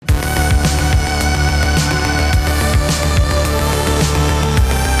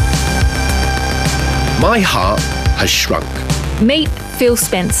my heart has shrunk. Meet Phil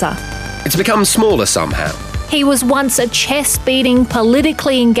Spencer. It's become smaller somehow. He was once a chest-beating,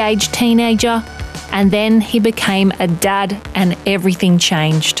 politically engaged teenager, and then he became a dad and everything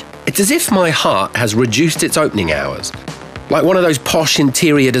changed. It's as if my heart has reduced its opening hours. Like one of those posh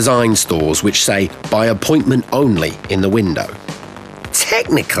interior design stores which say, by appointment only in the window.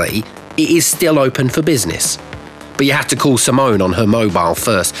 Technically, it is still open for business. But you have to call Simone on her mobile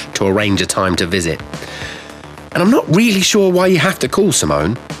first to arrange a time to visit. And I'm not really sure why you have to call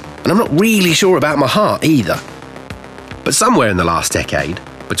Simone. And I'm not really sure about my heart either. But somewhere in the last decade,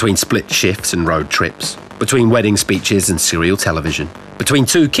 between split shifts and road trips, between wedding speeches and serial television, between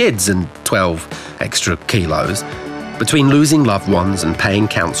 2 kids and 12 extra kilos, between losing loved ones and paying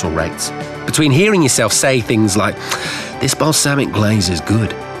council rates, between hearing yourself say things like, this balsamic glaze is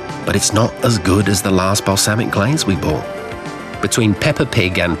good, but it's not as good as the last balsamic glaze we bought, between Peppa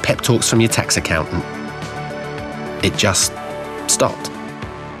Pig and pep talks from your tax accountant, it just stopped.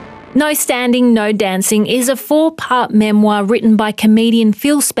 No Standing, No Dancing is a 4-part memoir written by comedian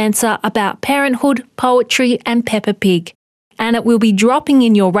Phil Spencer about parenthood, poetry and Peppa Pig. And it will be dropping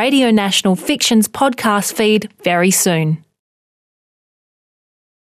in your Radio National Fictions podcast feed very soon.